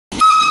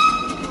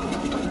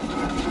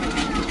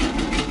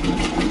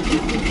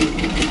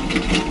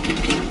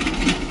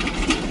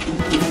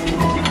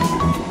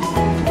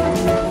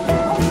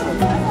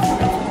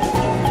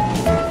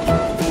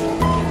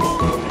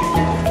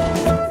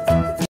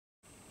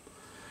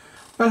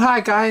Well,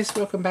 hi guys,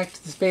 welcome back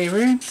to the spare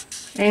room.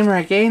 Emma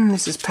again.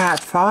 This is part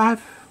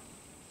 5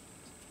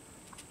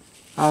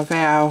 of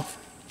our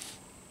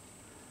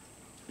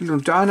little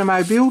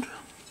Dynamo build.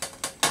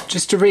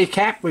 Just to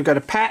recap, we've got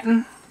a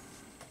pattern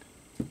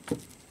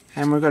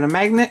and we've got a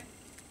magnet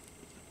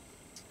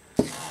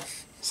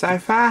so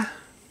far.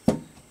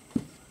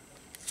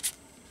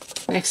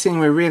 Next thing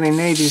we really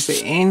need is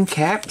the end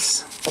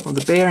caps, or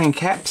the bearing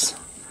caps.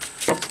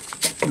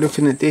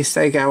 Looking at this,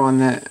 they go on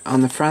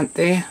the front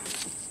there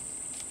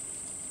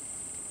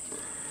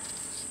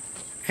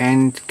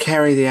and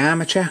carry the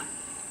armature,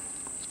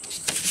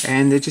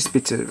 and they're just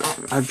bits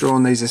of, I've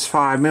drawn these as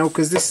 5mm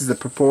because this is the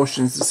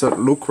proportions that sort of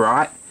look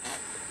right.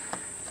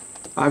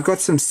 I've got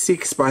some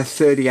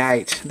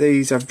 6x38.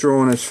 These I've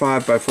drawn as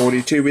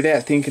 5x42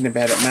 without thinking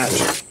about it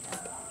much.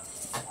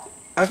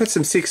 I've got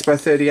some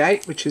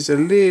 6x38, which is a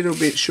little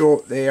bit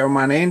short there on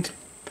one end,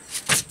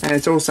 and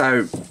it's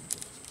also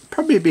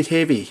probably a bit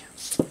heavy.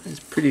 It's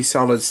pretty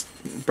solid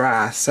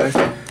brass, so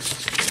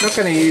I'm not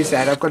going to use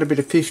that. I've got a bit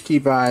of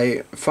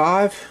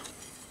 50x5.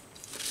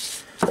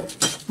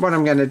 What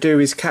I'm going to do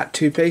is cut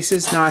 2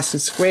 pieces nice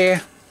and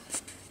square,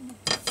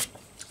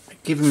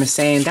 give them a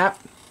sand up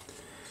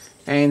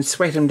and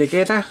sweat them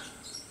together,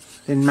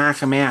 then mark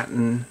them out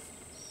and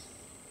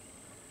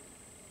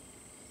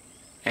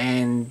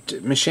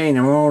machine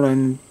them all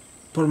and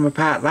pull them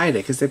apart later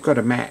because they've got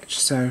to match.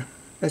 So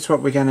that's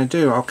what we're going to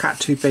do. I'll cut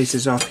 2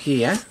 pieces off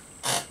here.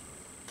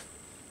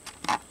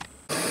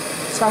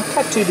 So I've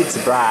cut 2 bits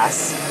of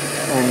brass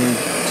and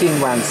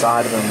tinned one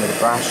side of them with a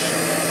brush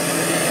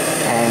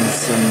and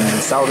some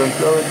soldering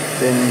fluid,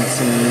 then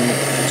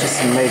just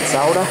some lead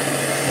solder.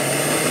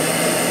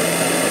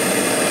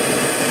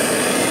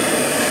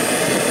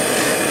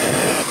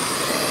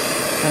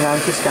 And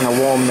I'm just going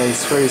to warm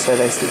these through so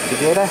they stick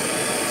together.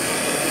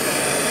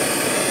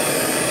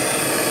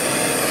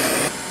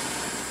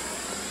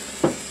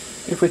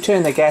 If we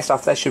turn the gas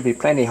off, they should be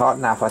plenty hot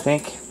enough, I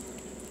think.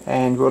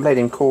 And we'll let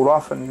him cool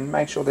off and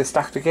make sure they're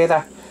stuck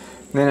together.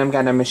 And then I'm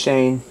going to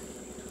machine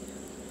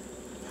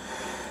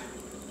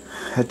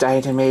a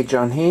datum edge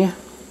on here,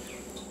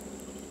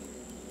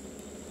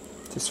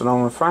 just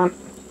along the front,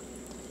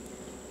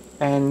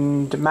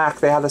 and mark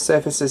the other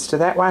surfaces to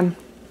that one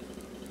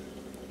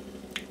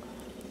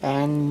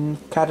and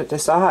cut it to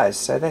size.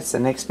 So that's the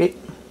next bit.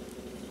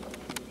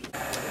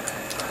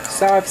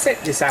 So I've set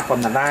this up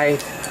on the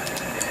lathe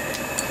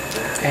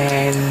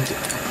and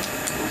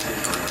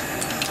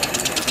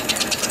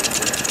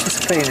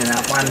just cleaning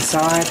up one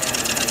side.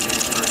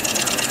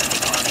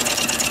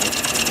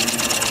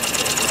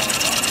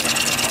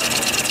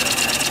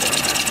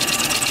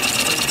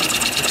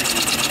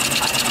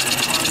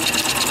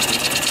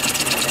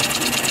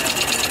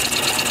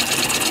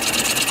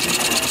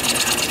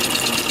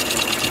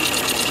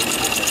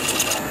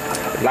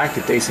 I'd like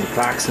a decent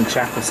Clarkson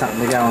chuck or something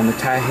to go on the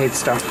toe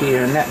headstock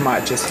here, and that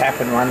might just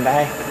happen one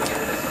day.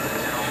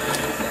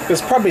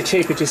 It's probably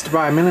cheaper just to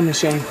buy a milling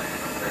machine.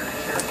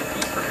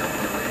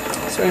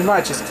 So we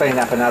might just clean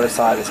up another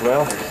side as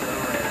well.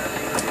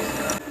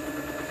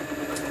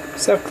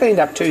 So I've cleaned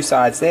up 2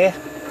 sides there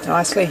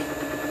nicely.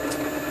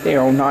 They're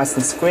all nice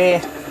and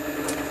square.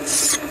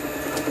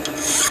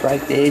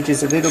 Break the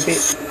edges a little bit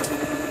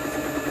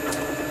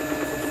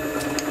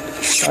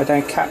so I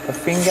don't cut my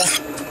finger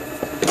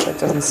so it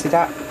doesn't sit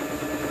up.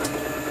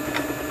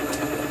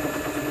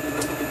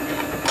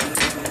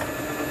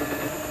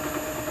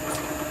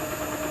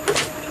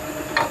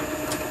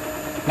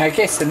 Now I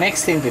guess the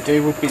next thing to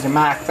do would be to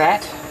mark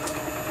that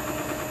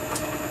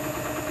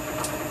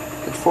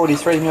at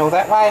 43mm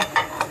that way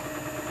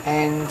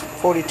and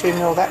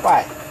 42mm that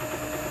way.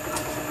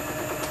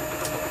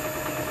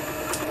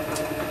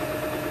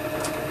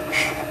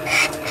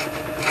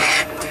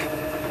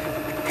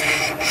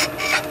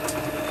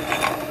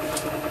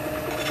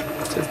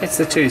 So that's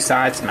the 2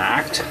 sides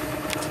marked,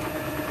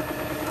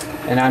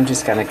 and I'm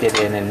just going to get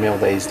in and mill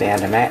these down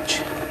to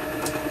match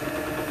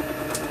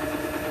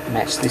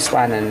this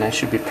one, and they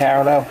should be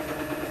parallel.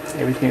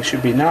 Everything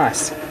should be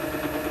nice.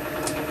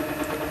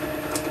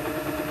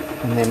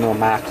 And then we'll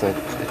mark the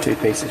 2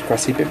 pieces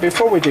across here. But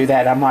before we do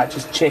that, I might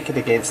just check it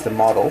against the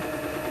model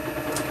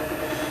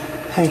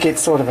and get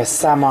sort of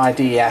some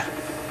idea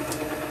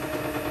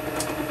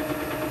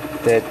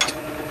that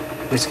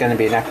there's going to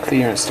be enough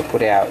clearance to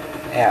put our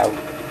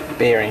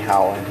bearing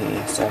hole in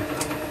here. So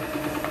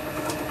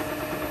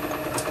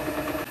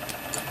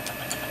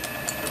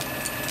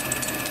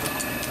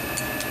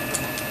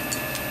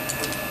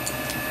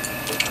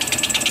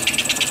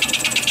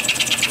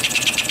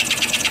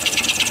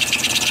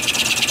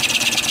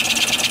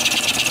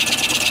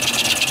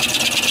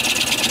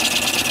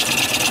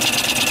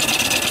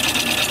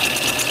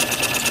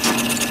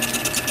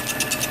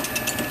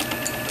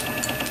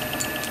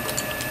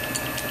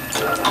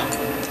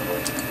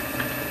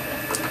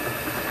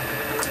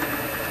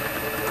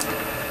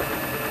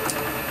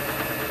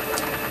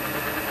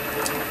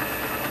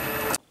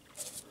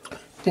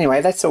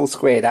anyway, that's all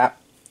squared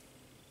up,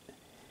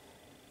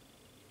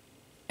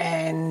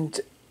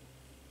 and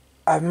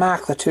I've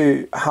marked the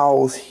 2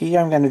 holes here.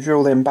 I'm going to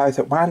drill them both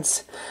at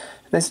once.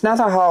 There's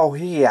another hole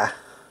here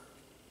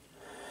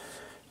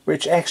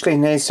which actually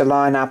needs to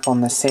line up on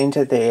the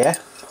centre there.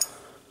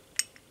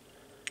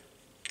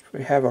 If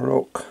we have a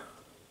look,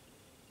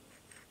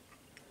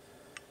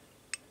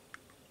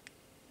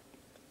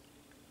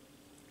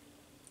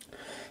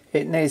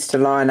 it needs to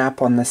line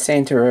up on the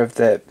centre of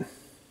the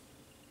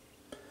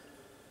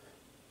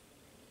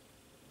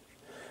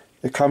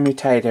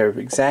commutator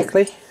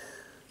exactly.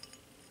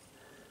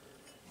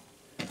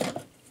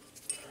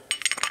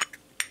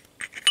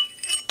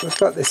 We've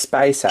got this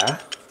spacer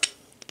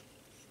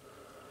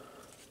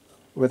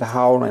with a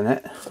hole in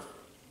it.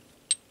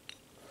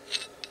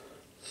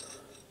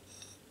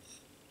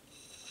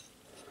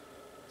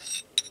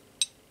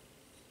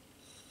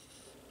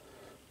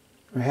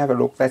 We have a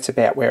look, that's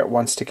about where it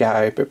wants to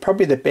go, but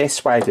probably the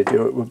best way to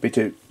do it would be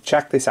to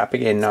chuck this up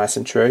again nice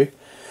and true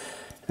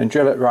and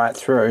drill it right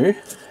through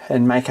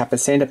and make up a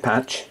centre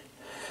punch.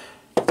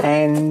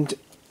 And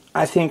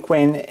I think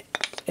when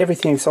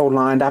everything's all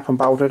lined up and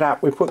bolted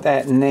up, we put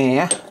that in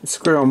there,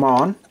 screw them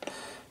on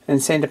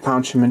and centre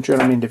punch them and drill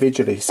them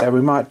individually. So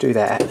we might do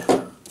that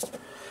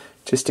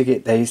just to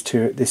get these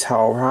to this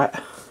hole right.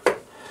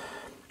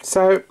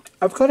 So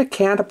I've got a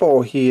counter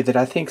bore here that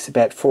I think is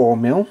about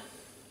 4mm.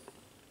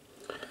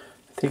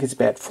 I think it's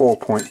about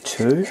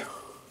 4.2,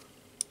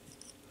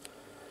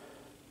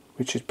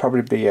 which would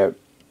probably be a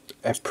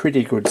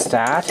pretty good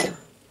start.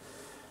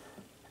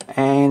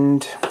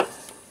 And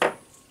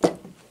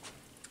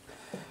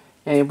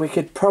we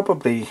could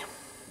probably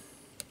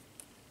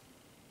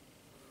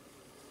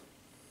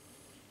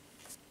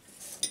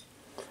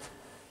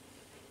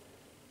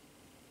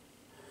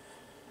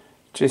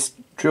just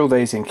drill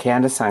these and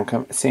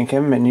countersink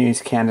them and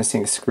use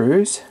countersink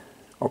screws,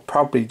 or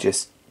probably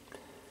just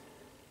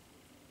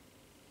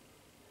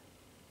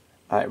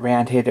like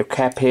round head or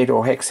cap head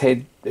or hex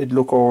head, it'd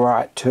look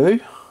alright too.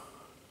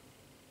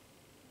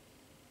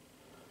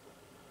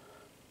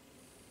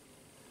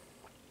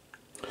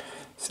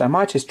 So I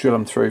might just drill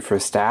them through for a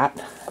start,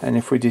 and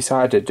if we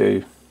decide to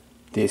do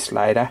this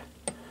later,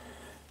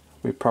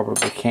 we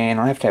probably can.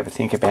 I'll have to have a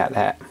think about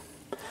that.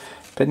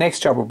 But next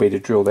job will be to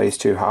drill these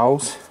 2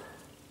 holes,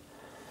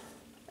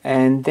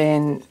 and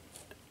then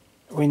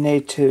we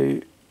need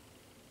to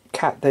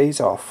cut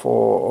these off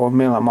or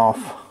mill them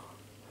off.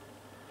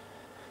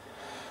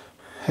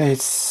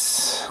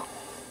 It's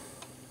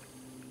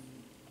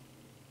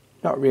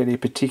not really a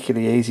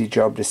particularly easy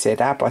job to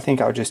set up. I think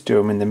I'll just do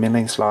them in the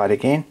milling slide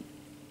again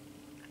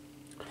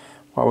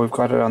while we've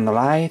got it on the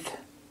lathe.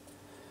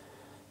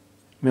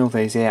 Mill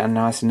these out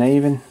nice and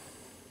even.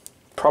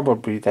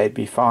 Probably they'd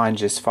be fine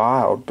just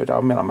filed, but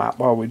I'll mill them up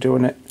while we're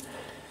doing it.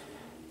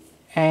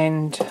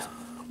 And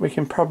we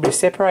can probably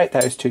separate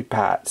those 2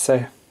 parts.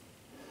 So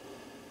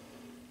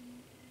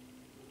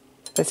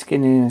let's get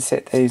in and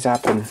set these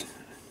up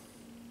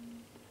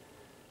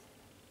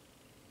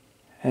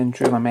and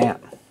drill them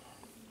out.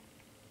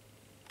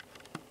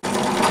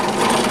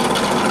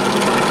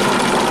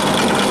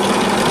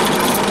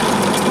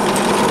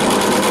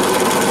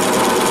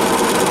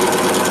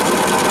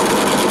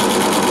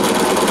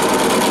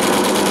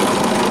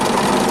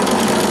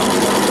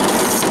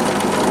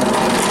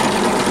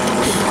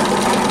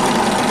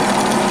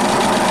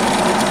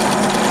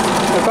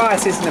 The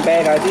bias isn't a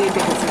bad idea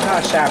because there's a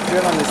nice sharp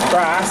drill on this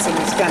brass and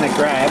it's going to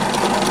grab,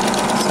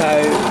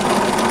 so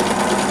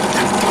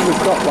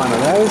we've got one of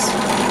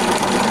those.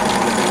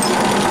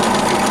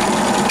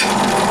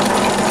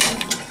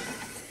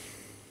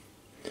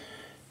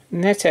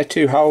 And that's our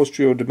 2 holes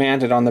drilled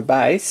mounted on the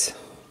base.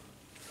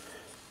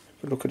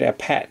 If we look at our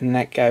pattern,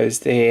 that goes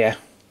there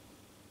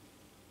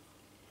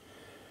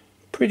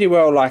pretty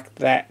well like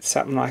that,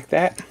 something like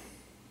that.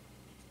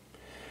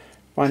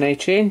 One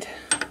each end.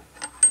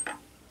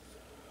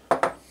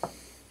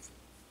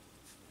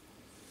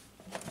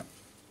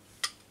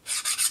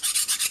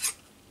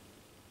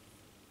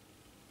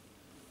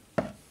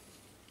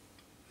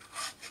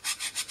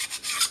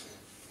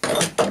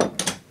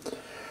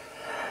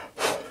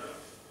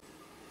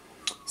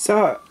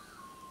 So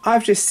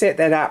I've just set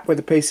that up with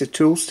a piece of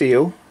tool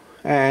steel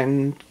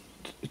and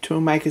the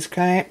toolmaker's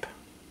clamp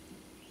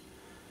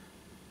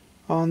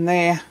on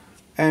there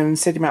and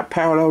set him up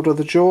parallel to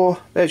the jaw.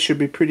 That should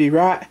be pretty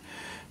right,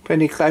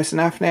 plenty close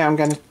enough. Now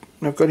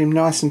I've got him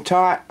nice and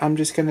tight. I'm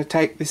just going to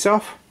take this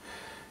off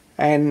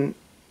and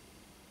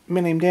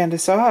mill him down to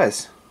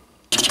size.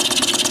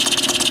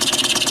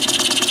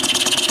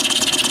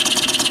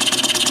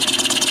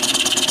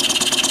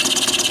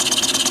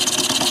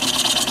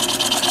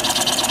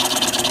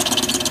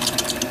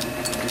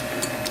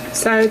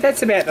 So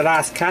that's about the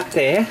last cut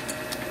there.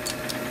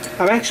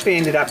 I've actually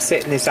ended up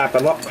setting this up a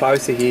lot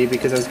closer here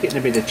because I was getting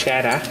a bit of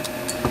chatter,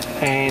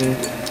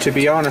 and to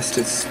be honest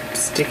it's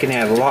sticking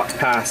out a lot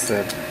past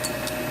the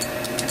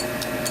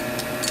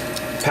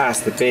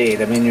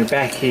bed. I mean, you're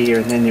back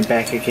here and then you're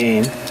back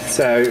again.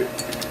 So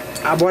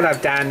what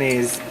I've done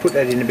is put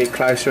that in a bit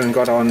closer and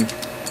got on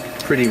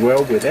pretty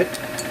well with it,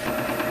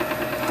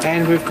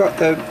 and we've got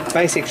the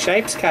basic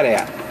shapes cut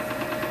out.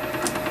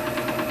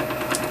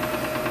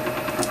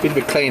 bit of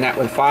a clean up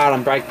with file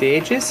and break the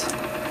edges.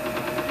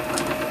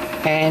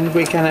 And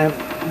we're going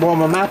to warm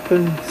them up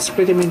and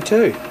split them in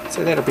two.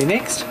 So that'll be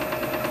next.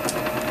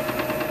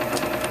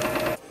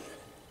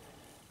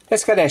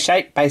 Let's get our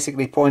shape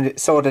basically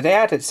sorted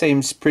out. It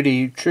seems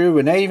pretty true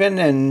and even,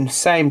 and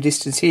same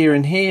distance here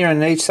and here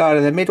on each side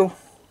of the middle.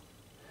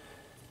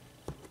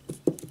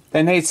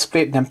 They need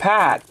splitting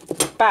apart,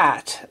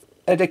 but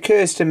it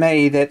occurs to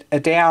me that a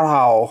dowel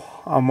hole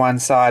on one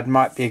side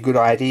might be a good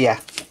idea.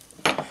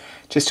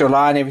 Just to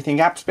align everything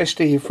up,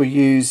 especially if we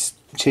use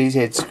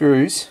cheesehead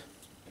screws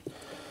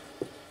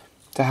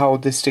to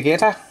hold this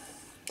together.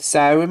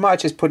 So we might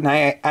just put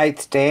an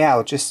eighth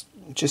dowel just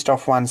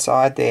off one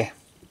side there.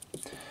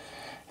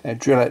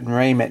 Drill it and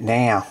ream it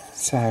now.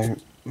 So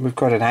we've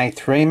got an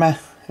eighth reamer,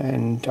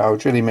 and I'll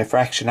drill him a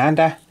fraction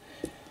under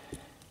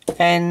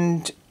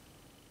and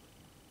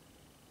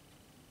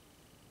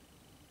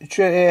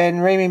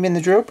ream him in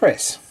the drill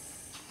press.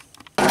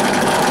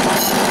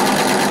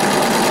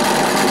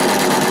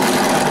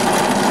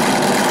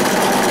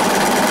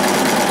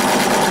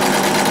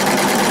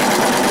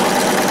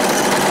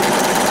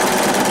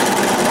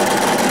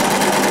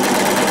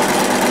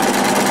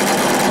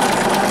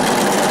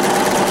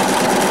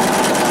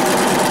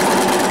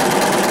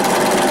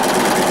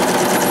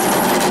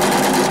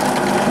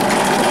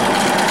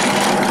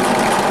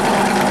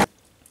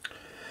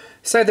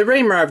 So the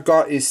reamer I've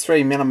got is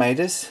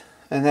 3mm,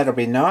 and that'll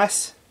be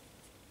nice.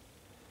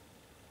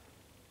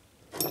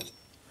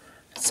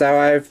 So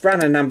I've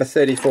run a number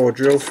 34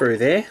 drill through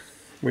there,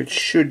 which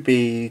should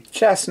be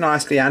just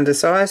nicely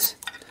undersized.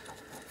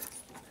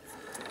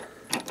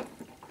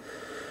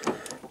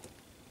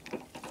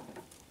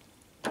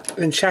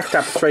 Then chucked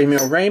up a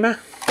 3mm reamer.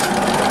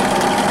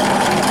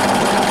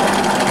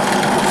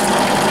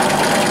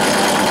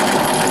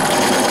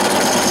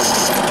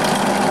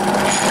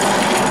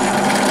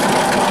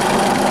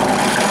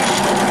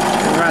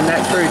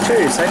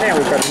 Too. So now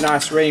we've got a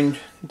nice reamed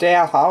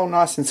dowel hole,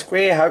 nice and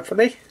square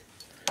hopefully.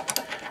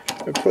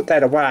 We'll put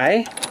that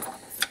away.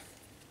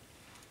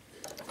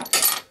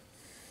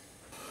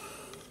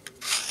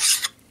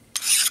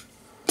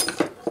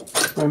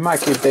 We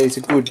might give these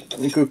a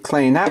good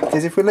clean up,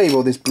 because if we leave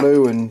all this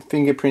blue and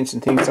fingerprints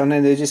and things on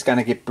there, they're just going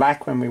to get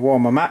black when we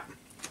warm them up.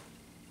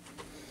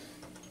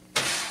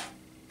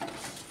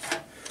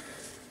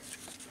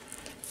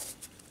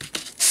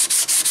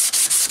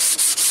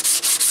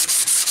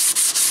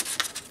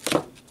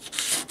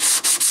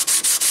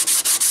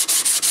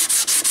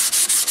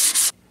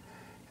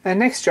 Our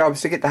next job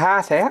is to get the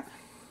heart out,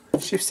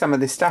 shift some of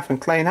this stuff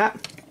and clean up.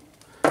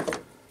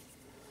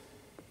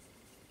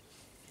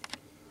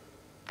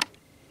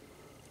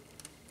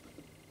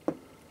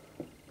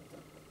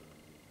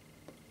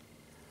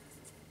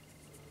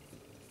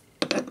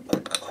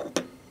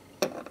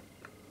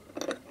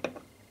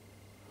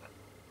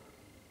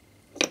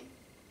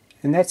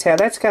 And that's how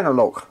that's going to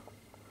look.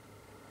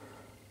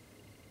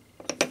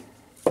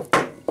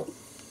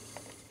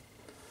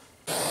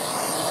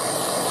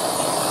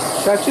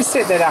 So I've just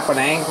set that up on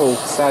an angle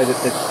so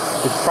that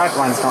the front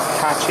one's not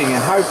touching,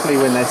 and hopefully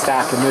when they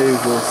start to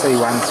move we'll see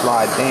one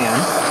slide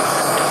down.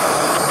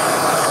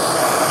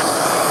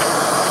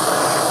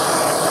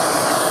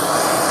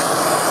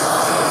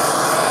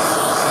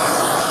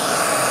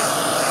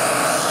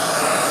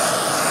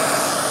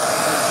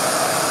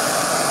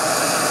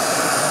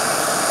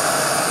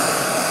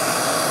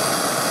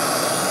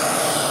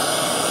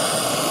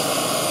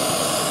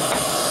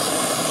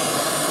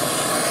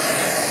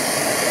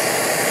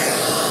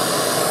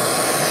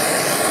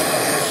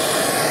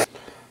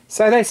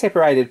 So they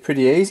separated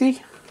pretty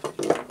easy.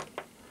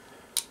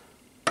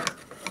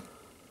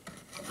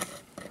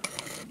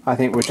 I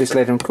think we'll just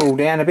let them cool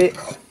down a bit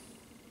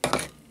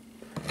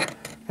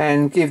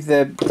and give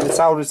the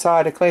soldered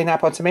side a clean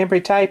up on some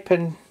emery tape,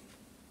 and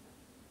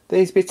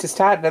these bits are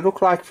starting to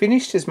look like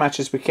finished as much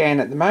as we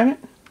can at the moment.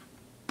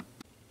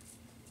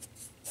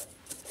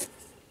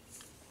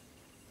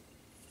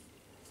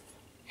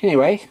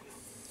 Anyway,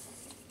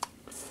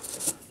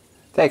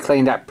 they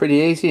cleaned up pretty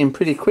easy and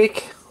pretty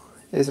quick.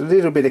 There's a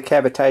little bit of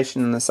cavitation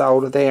in the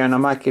solder there, and I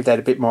might give that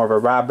a bit more of a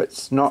rub.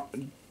 It's not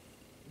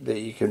that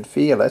you can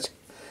feel it.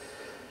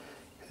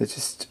 It's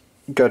just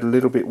got a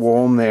little bit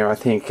warm there, I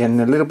think,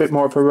 and a little bit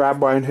more of a rub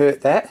won't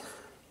hurt that.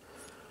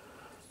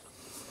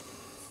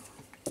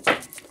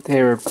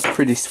 They're a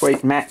pretty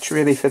sweet match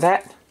really for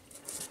that.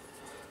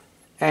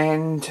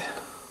 And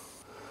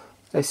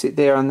they sit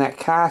there on that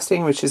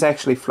casting, which is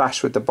actually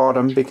flush with the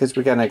bottom because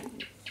we're going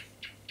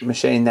to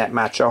machine that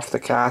much off the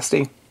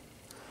casting.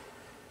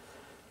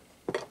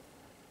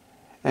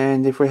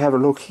 And if we have a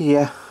look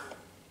here,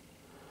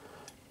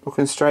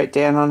 looking straight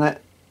down on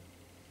it,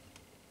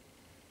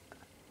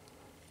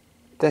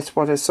 that's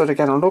what it's sort of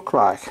going to look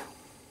like. Of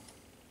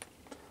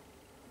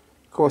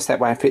course that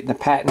won't fit in the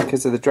pattern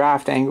because of the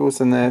draft angles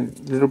and the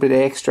little bit of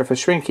extra for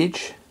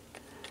shrinkage,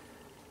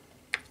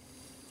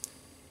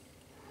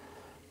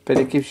 but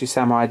it gives you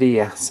some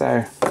idea.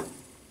 So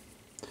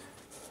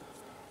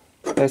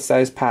that's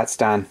those parts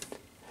done.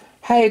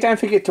 Hey, don't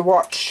forget to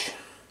watch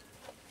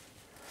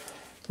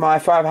my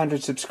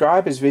 500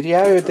 subscribers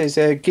video, there's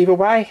a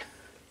giveaway.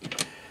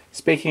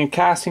 Speaking of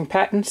casting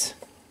patterns,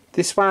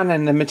 this one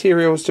and the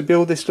materials to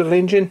build this little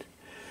engine.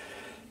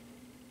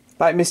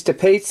 Like Mr.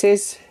 Pete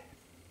says,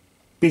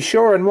 be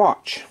sure and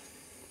watch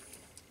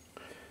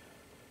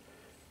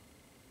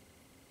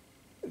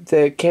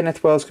the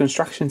Kenneth Wells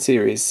construction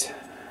series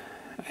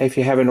if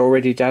you haven't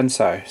already done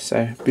so.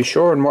 So be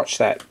sure and watch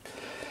that.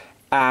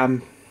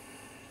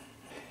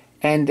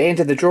 And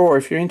enter the draw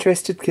if you're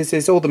interested, because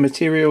there's all the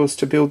materials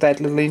to build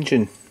that little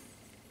engine.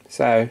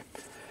 So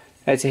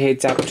that's a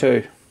heads up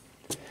too.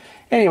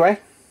 Anyway,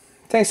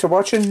 thanks for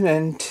watching,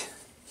 and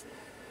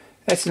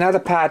that's another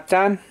part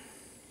done.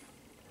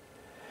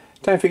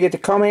 Don't forget to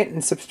comment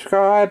and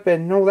subscribe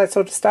and all that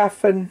sort of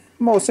stuff, and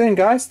more soon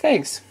guys.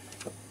 Thanks.